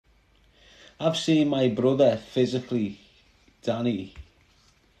I've seen my brother physically, Danny,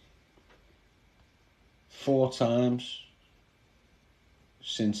 4 times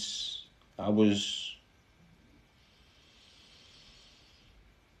since I was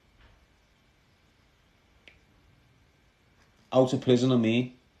out of prison.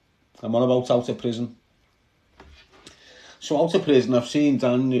 I'm on about out of prison. So out of prison, I've seen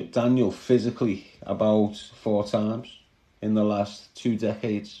Daniel physically about 4 times in the last 2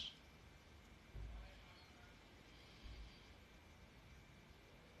 decades.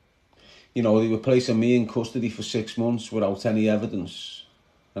 You know, they were placing me in custody for 6 months without any evidence,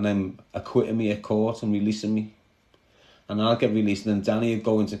 and then acquitting me at court and releasing me. And I'll get released, and then Danny would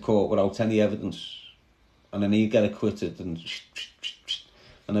go into court without any evidence, and then he'd get acquitted, and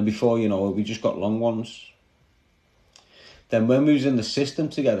then before you know it, we just got long ones. Then when we was in the system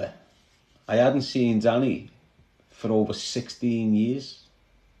together, I hadn't seen Danny for over 16 years.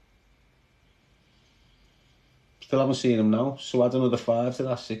 Still haven't seen him now, so add another 5 to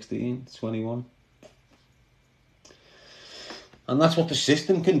that, 16, 21. And that's what the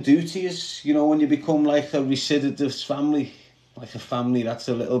system can do to you, you know, when you become like a recidivist family, like a family that's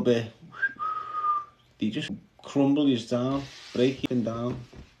a little bit, they just crumble you down, break you down.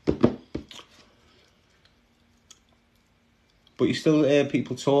 But you still hear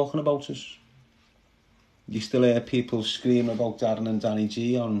people talking about us. You still hear people screaming about Darren and Danny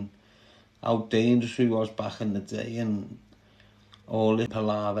G on how dangerous we was back in the day and all this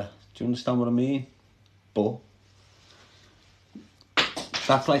palaver. Do you understand what I mean? But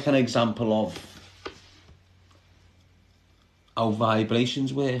that's like an example of how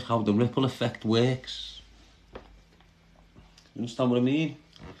vibrations work, how the ripple effect works. You understand what I mean?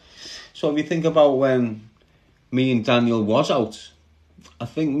 So if you think about when me and Daniel was out, I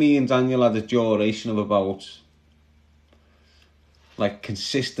think me and Daniel had a duration of about, like,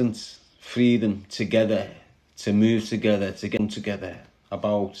 consistent freedom together, to move together, to get together,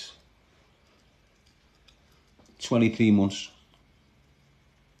 about 23 months.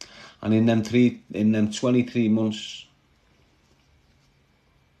 And in them 23 months,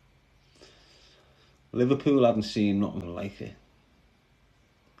 Liverpool hadn't seen nothing like it.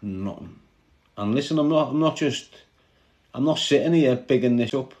 Nothing. And listen, I'm not sitting here bigging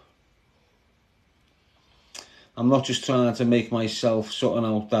this up. I'm not just trying to make myself something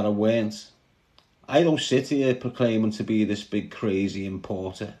out that I weren't. I don't sit here proclaiming to be this big crazy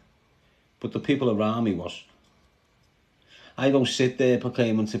importer, but the people around me was. I don't sit there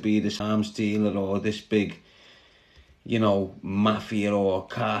proclaiming to be this arms dealer or this big, you know, mafia or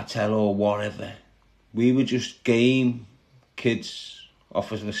cartel or whatever. We were just game kids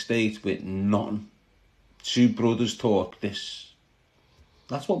off of the estate with nothing. 2 brothers taught this.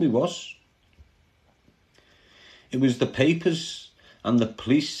 That's what we was. It was the papers and the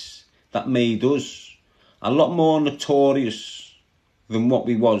police that made us a lot more notorious than what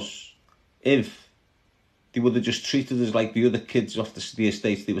we was if they would have just treated us like the other kids off the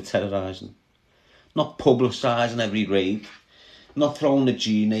estates they were terrorising. Not publicising every raid. Not throwing the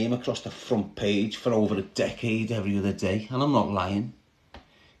G name across the front page for over a decade every other day. And I'm not lying.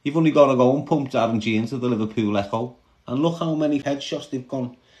 You've only got to go and pump Darren G into the Liverpool Echo, and look how many headshots they've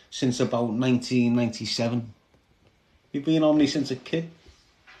gone since about 1997. You've been on me since a kid.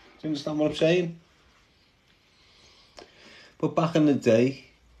 Do you understand what I'm saying? But back in the day,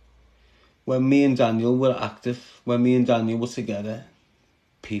 when me and Daniel were active, when me and Daniel were together,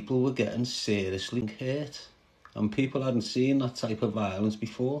 people were getting seriously hurt. And people hadn't seen that type of violence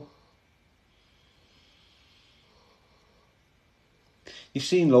before. You've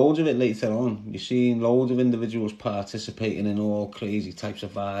seen loads of it later on. You've seen loads of individuals participating in all crazy types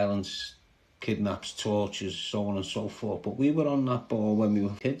of violence, kidnaps, tortures, so on and so forth. But we were on that ball when we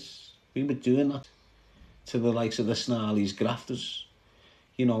were kids. We were doing that to the likes of the Snarlies, Grafters.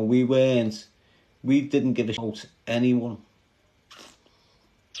 You know, we didn't give a shit about anyone.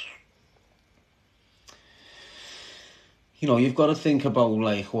 You know, you've got to think about,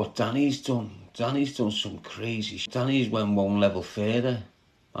 like, what Danny's done. Danny's done some crazy shit. Danny's went 1 level further.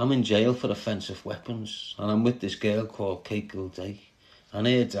 I'm in jail for offensive weapons, and I'm with this girl called Kate Gilday. And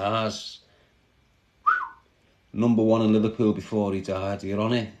here Dars, #1 in Liverpool before he died, you're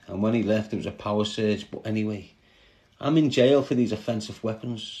on it. And when he left, there was a power surge. But anyway, I'm in jail for these offensive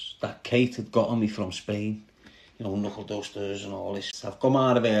weapons that Kate had got on me from Spain. You know, knuckle dusters and all this. I've come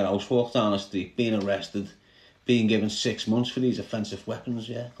out of her house, walked down the street, been arrested, being given 6 months for these offensive weapons,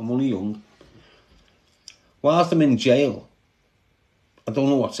 yeah. I'm only young. Whilst I'm in jail, I don't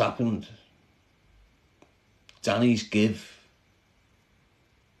know what's happened. Danny's give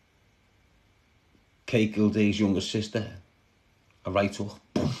Kate Gilday's younger sister a right hook.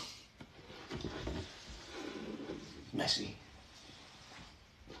 messy.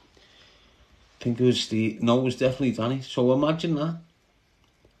 I think it was Steve. No, it was definitely Danny. So imagine that.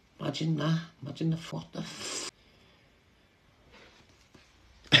 Imagine that. Imagine the what the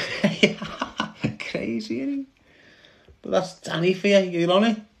crazy, isn't he? But that's Danny for you. You're on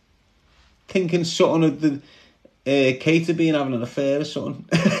it. Thinking something of the Kate being having an affair or something.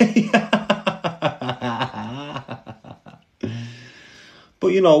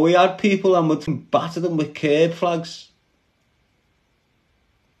 But you know, we had people and we'd batter them with curb flags.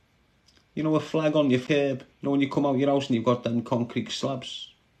 You know, a flag on your curb. You know, when you come out your house and you've got them concrete slabs.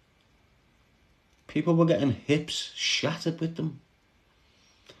 People were getting hips shattered with them.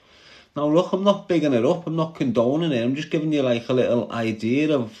 Now look, I'm not bigging it up. I'm not condoning it. I'm just giving you like a little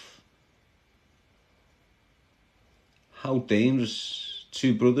idea of how dangerous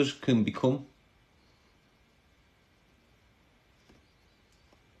two brothers can become.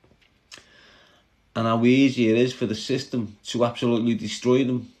 And how easy it is for the system to absolutely destroy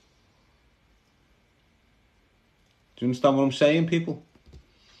them. Do you understand what I'm saying, people?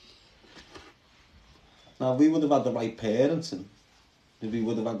 Now, if we would have had the right parenting, if we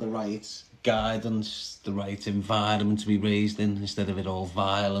would have had the right guidance, the right environment to be raised in, instead of it all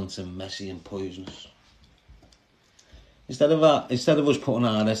violent and messy and poisonous. Instead of us putting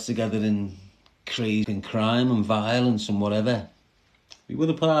our heads together in crazy and crime and violence and whatever, we would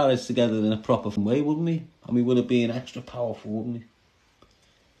have put our heads together in a proper way, wouldn't we? And we would have been extra powerful, wouldn't we?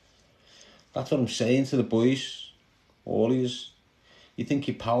 That's what I'm saying to the boys, all of yous. You think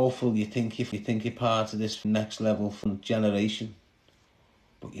you're powerful, you think you're part of this next level from generation.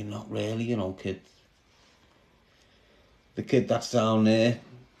 But you're not really, you know, kid. The kid that's down there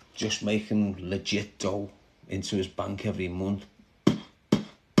just making legit dough into his bank every month.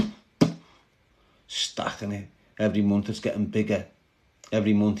 Stacking it. Every month it's getting bigger.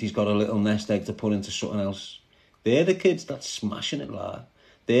 Every month he's got a little nest egg to put into something else. They're the kids that's smashing it, like.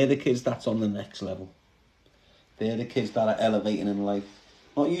 They're the kids that's on the next level. They're the kids that are elevating in life.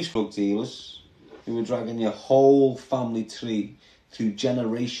 Not you drug dealers who are dragging your whole family tree through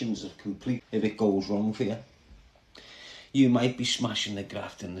generations of complete if it goes wrong for you. You might be smashing the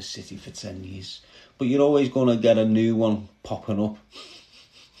graft in the city for 10 years, but you're always going to get a new one popping up,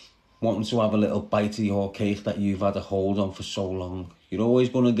 wanting to have a little bite of your cake that you've had a hold on for so long. You're always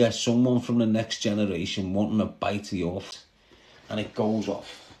going to get someone from the next generation wanting a bite of your and it goes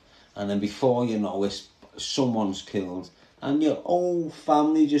off. And then before you know it, someone's killed and your whole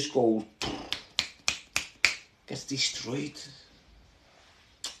family just goes, gets destroyed.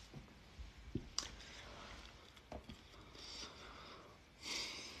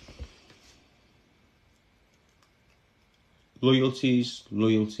 Loyalties,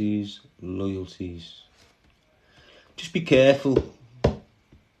 loyalties, loyalties. Just be careful.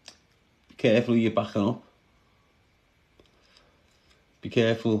 Be careful who you're backing up. Be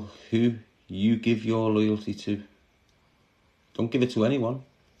careful who you give your loyalty to. Don't give it to anyone.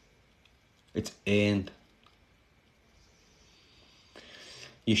 It's earned.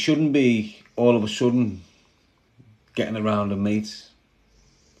 You shouldn't be all of a sudden getting around a mate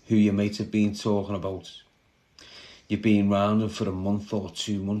who your mates have been talking about. You've been around them for a month or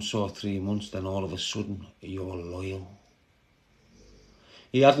 2 months or 3 months, then all of a sudden you're loyal.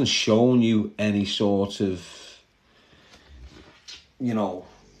 He hasn't shown you any sort of, you know,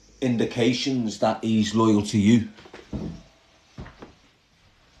 indications that he's loyal to you. Do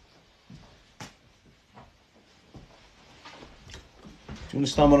you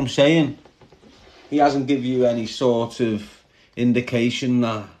understand what I'm saying? He hasn't given you any sort of indication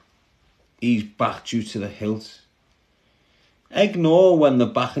that he's backed you to the hilt. Ignore when they're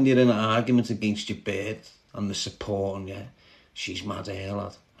backing you in an argument against your bird and they're supporting you. She's mad here,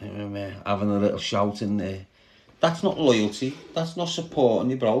 lad. Having a little shout in there. That's not loyalty. That's not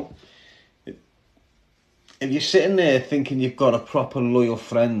supporting you, bro. If you're sitting there thinking you've got a proper loyal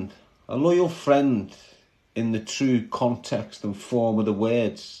friend in the true context and form of the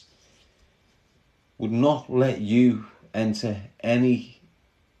words would not let you enter any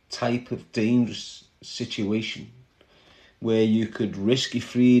type of dangerous situation where you could risk your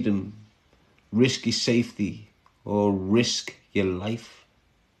freedom, risk your safety, or risk your life.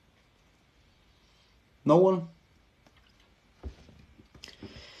 No one.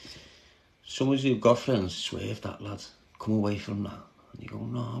 Some of you have got friends, swerve that, lad. Come away from that. And you go,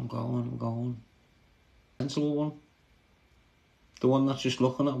 no, I'm going. Sensible one. The one that's just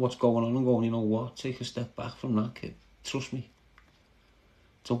looking at what's going on and going, you know what, take a step back from that, kid. Trust me.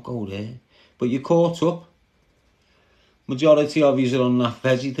 Don't go there. But you're caught up. Majority of you are on that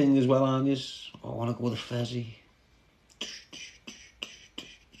Fezzy thing as well, aren't you? Oh, I want to go with a Fezzy.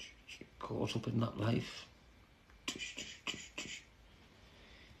 Caught up in that life.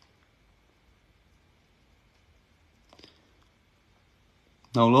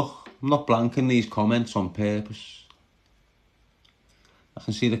 Now look, I'm not blanking these comments on purpose. I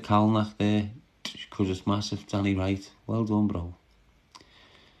can see the Calnack there, because it's massive. Danny Wright, well done, bro.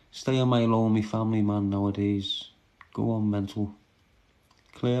 Stay on my lonely family, man, nowadays. Go on, mental.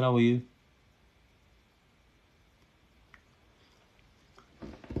 Claire, how are you?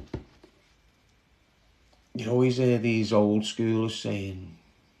 You always hear these old schoolers saying,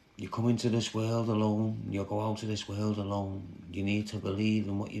 you come into this world alone, you go out of this world alone. You need to believe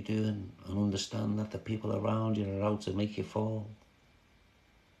in what you're doing and understand that the people around you are out to make you fall.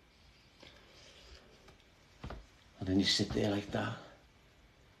 And then you sit there like that,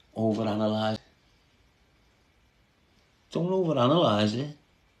 overanalyze. Don't overanalyze it.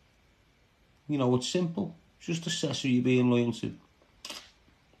 You know, it's simple. Just assess who you're being loyal to.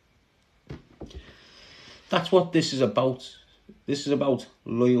 That's what this is about. This is about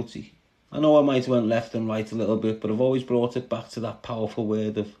loyalty. I know I might have went left and right a little bit, but I've always brought it back to that powerful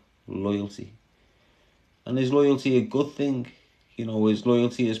word of loyalty. And is loyalty a good thing? You know, is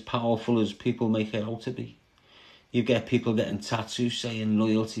loyalty as powerful as people make it out to be? You get people getting tattoos saying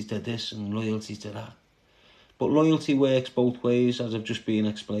loyalty to this and loyalty to that. But loyalty works both ways, as I've just been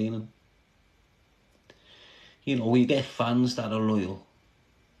explaining. You know, you get fans that are loyal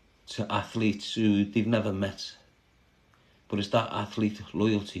to athletes who they've never met. But is that athlete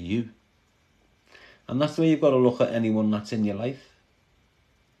loyal to you? And that's the way you've got to look at anyone that's in your life.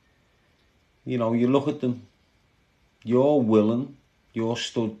 You know, you look at them. You're willing, you're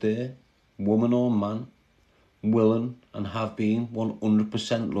stood there, woman or man, willing and have been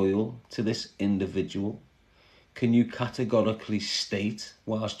 100% loyal to this individual. Can you categorically state,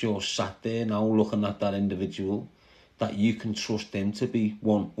 whilst you're sat there now looking at that individual, that you can trust him to be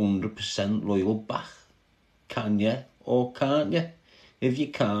 100% loyal back? Can you or can't you? If you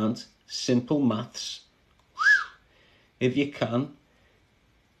can't, simple maths. If you can,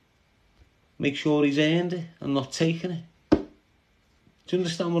 make sure he's earned it and not taking it. Do you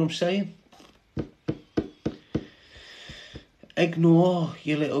understand what I'm saying? Ignore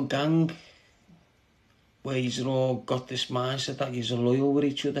your little gang where you've all got this mindset that you're loyal with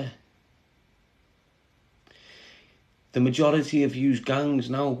each other. The majority of you gangs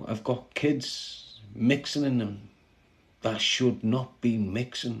now have got kids mixing in them that should not be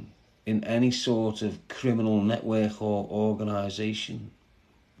mixing in any sort of criminal network or organisation.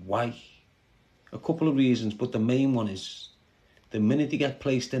 Why? A couple of reasons, but the main one is the minute you get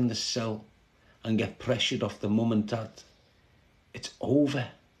placed in the cell and get pressured off the mum and dad, it's over.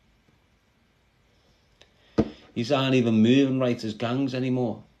 You aren't even moving right as gangs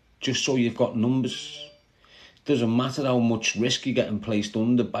anymore, just so you've got numbers. It doesn't matter how much risk you're getting placed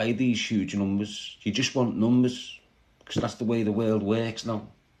under by these huge numbers. You just want numbers, because that's the way the world works now.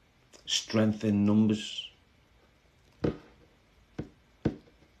 Strength in numbers.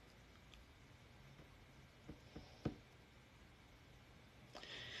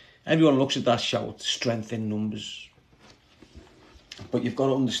 Everyone looks at that shout, strength in numbers. But you've got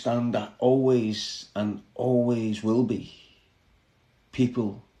to understand that always and always will be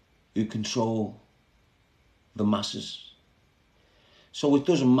people who control the masses. So it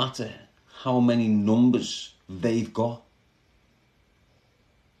doesn't matter how many numbers they've got.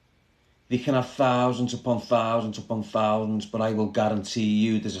 They can have thousands upon thousands upon thousands, but I will guarantee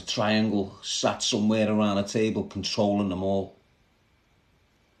you there's a triangle sat somewhere around a table controlling them all.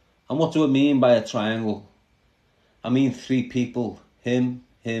 And what do I mean by a triangle? I mean 3 people, him,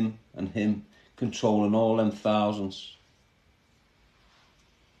 him, and him, controlling all them thousands.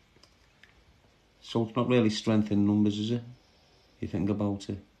 So it's not really strength in numbers, is it? You think about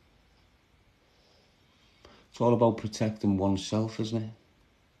it. It's all about protecting oneself, isn't it?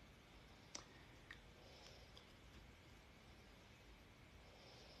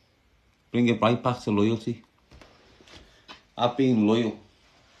 Bring it right back to loyalty. I've been loyal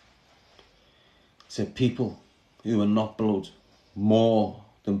to people who are not blood more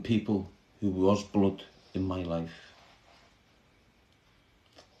than people who was blood in my life.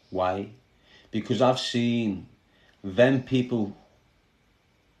 Why? Because I've seen them people,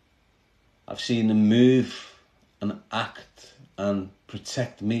 I've seen them move and act and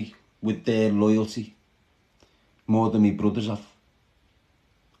protect me with their loyalty more than my brothers have.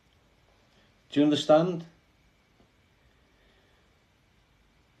 Do you understand?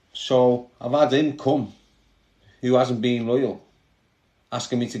 So I've had him come, who hasn't been loyal,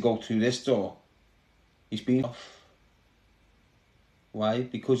 asking me to go through this door. He's been off. Why?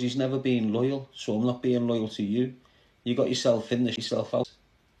 Because he's never been loyal, so I'm not being loyal to you. You got yourself in this, yourself out.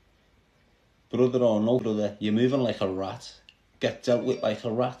 Brother or no brother, you're moving like a rat. Get dealt with like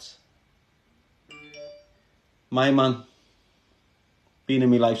a rat. My man, been in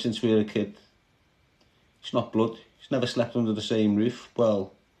my life since we were a kid. It's not blood. He's never slept under the same roof.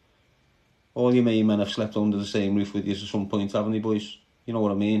 Well, all you men have slept under the same roof with you at some point, haven't you, boys? You know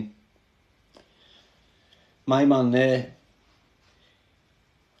what I mean? My man there,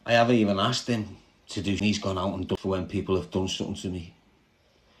 I haven't even asked him to do. He's gone out and done for when people have done something to me.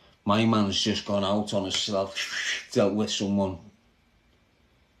 My man's just gone out on himself, dealt with someone.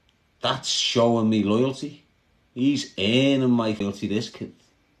 That's showing me loyalty. He's earning my loyalty, this kid.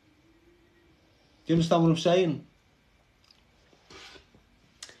 Do you understand what I'm saying?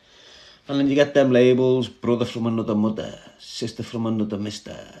 And then you get them labels, brother from another mother, sister from another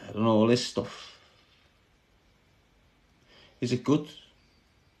mister, and all this stuff. Is it good?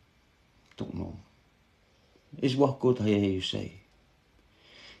 Don't know. Is what good, I hear you say?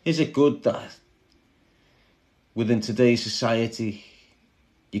 Is it good that within today's society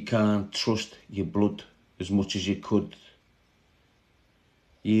you can't trust your blood as much as you could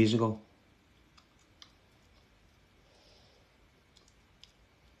years ago?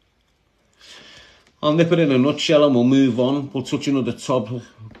 I'll nip it in a nutshell and we'll move on. We'll touch another topic.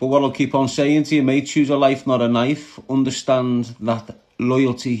 But what I'll keep on saying to you, mate, choose a life, not a knife. Understand that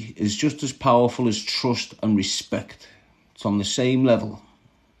loyalty is just as powerful as trust and respect. It's on the same level.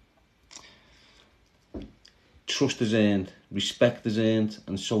 Trust is earned, respect is earned,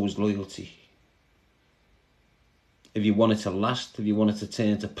 and so is loyalty. If you want it to last, if you want it to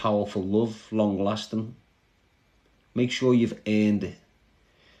turn to powerful love, long lasting, make sure you've earned it.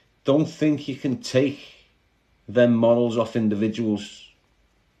 Don't think you can take them morals off individuals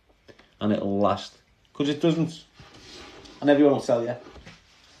and it'll last, because it doesn't. And everyone will tell you.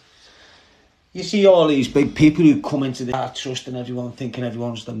 You see all these big people who come into the art trusting everyone, thinking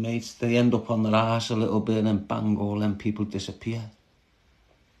everyone's their mates. They end up on their arse a little bit and then bang, all them people disappear.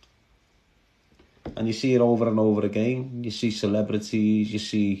 And you see it over and over again. You see celebrities, you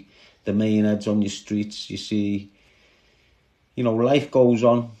see the main heads on your streets, you see, you know, life goes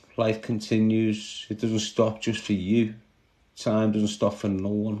on, life continues. It doesn't stop just for you. Time doesn't stop for no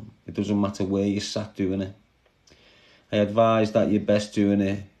one. It doesn't matter where you're sat doing it. I advise that you're best doing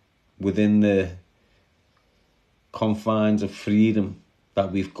it within the confines of freedom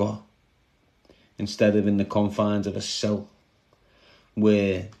that we've got, instead of in the confines of a cell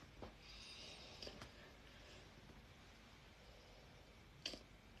where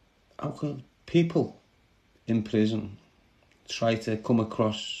how can people in prison try to come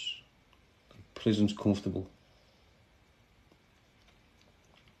across prison's comfortable,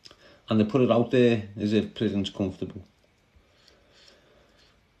 and they put it out there as if prison's comfortable.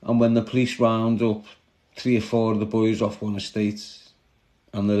 And when the police round up 3 or 4 of the boys off one estate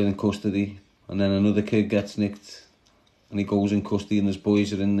and they're in custody, and then another kid gets nicked and he goes in custody and his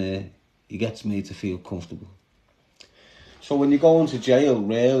boys are in there, he gets made to feel comfortable. So when you go into jail,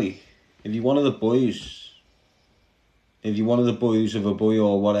 really, if you're one of the boys, if you're one of the boys of a boy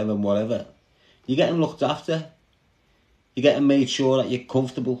or whatever, you're getting looked after. You're getting made sure that you're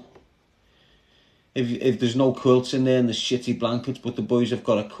comfortable. If there's no quilts in there and there's shitty blankets, but the boys have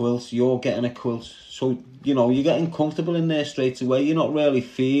got a quilt, you're getting a quilt. So, you know, you're getting comfortable in there straight away. You're not really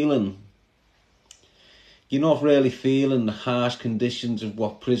feeling the harsh conditions of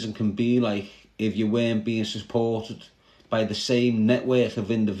what prison can be like if you weren't being supported by the same network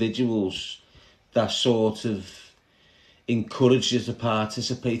of individuals that sort of encourage you to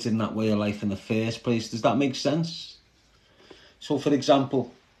participate in that way of life in the first place. Does that make sense? So, for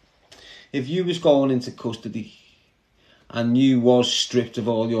example, if you was going into custody and you was stripped of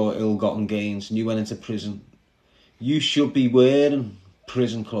all your ill-gotten gains and you went into prison, you should be wearing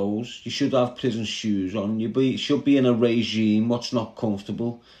prison clothes. You should have prison shoes on. You should be in a regime what's not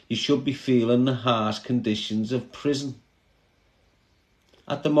comfortable. You should be feeling the harsh conditions of prison.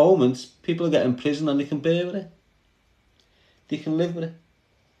 At the moment, people are getting prison and they can bear with it. They can live with it.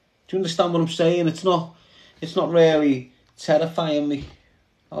 Do you understand what I'm saying? It's not really terrifying me.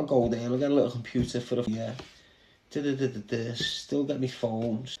 I'll go there, I'll get a little computer for a year. Still get my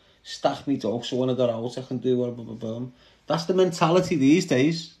phone, stack me dogs so when I got out I can do whatever. That's the mentality these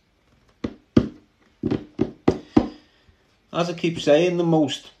days. As I keep saying, the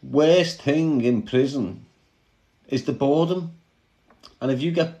most worst thing in prison is the boredom. And if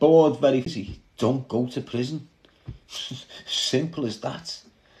you get bored very easy, don't go to prison. Simple as that.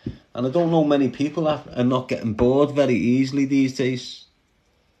 And I don't know many people that are not getting bored very easily these days.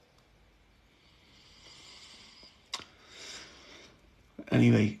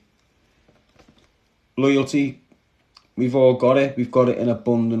 Anyway, loyalty, we've all got it. We've got it in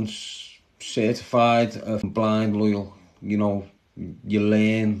abundance, certified, blind loyal. You know, you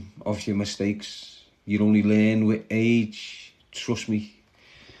learn of your mistakes. You only learn with age. Trust me,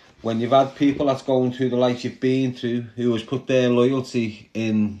 when you've had people that's going through the life you've been through, who has put their loyalty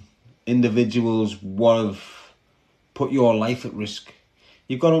in individuals what have put your life at risk,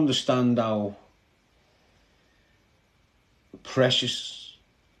 you've got to understand how precious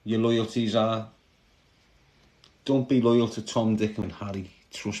your loyalties are. Don't be loyal to Tom, Dick and Harry,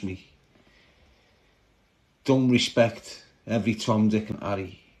 trust me. Don't respect every Tom, Dick and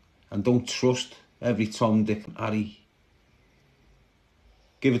Harry. And don't trust every Tom, Dick and Harry.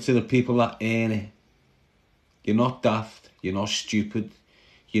 Give it to the people that earn it. You're not daft, you're not stupid.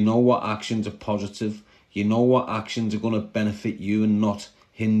 You know what actions are positive. You know what actions are going to benefit you and not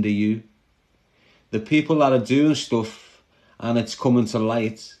hinder you. The people that are doing stuff and it's coming to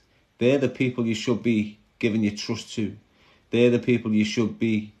light, they're the people you should be giving your trust to. They're the people you should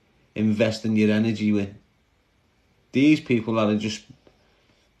be investing your energy with. These people that are just,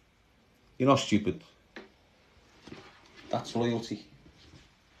 you're not stupid. That's loyalty.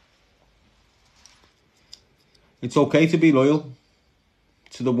 It's okay to be loyal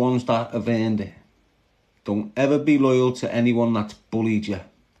to the ones that have earned it. Don't ever be loyal to anyone that's bullied you.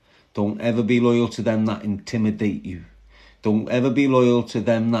 Don't ever be loyal to them that intimidate you. Don't ever be loyal to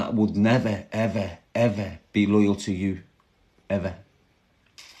them that would never, ever, ever be loyal to you. Ever.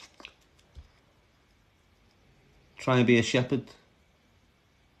 Try and be a shepherd,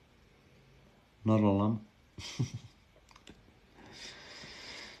 not a lamb.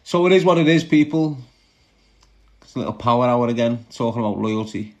 So it is what it is, people. It's a little power hour again, talking about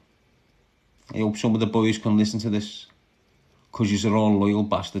loyalty. I hope some of the boys can listen to this, because you're all loyal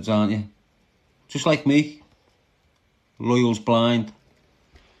bastards, aren't you? Just like me. Loyal's blind.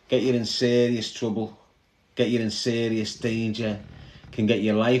 Get you in serious trouble. Get you in serious danger. Can get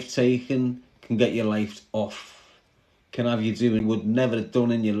your life taken. Can get your life off. Can have you doing what you would never have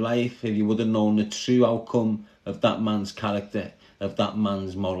done in your life if you would have known the true outcome of that man's character, of that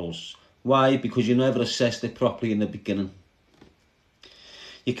man's morals. Why? Because you never assessed it properly in the beginning.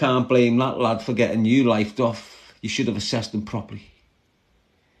 You can't blame that lad for getting you lifed off. You should have assessed him properly.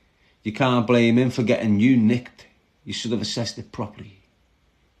 You can't blame him for getting you nicked. You should have assessed it properly.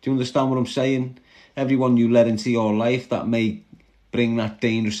 Do you understand what I'm saying? Everyone you let into your life that may bring that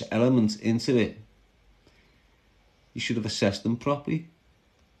dangerous element into it, you should have assessed them properly.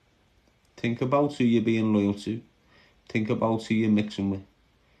 Think about who you're being loyal to. Think about who you're mixing with.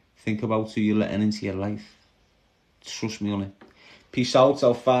 Think about who you're letting into your life. Trust me on it. Peace out,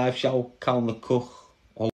 L5, shout, Cal the Cook.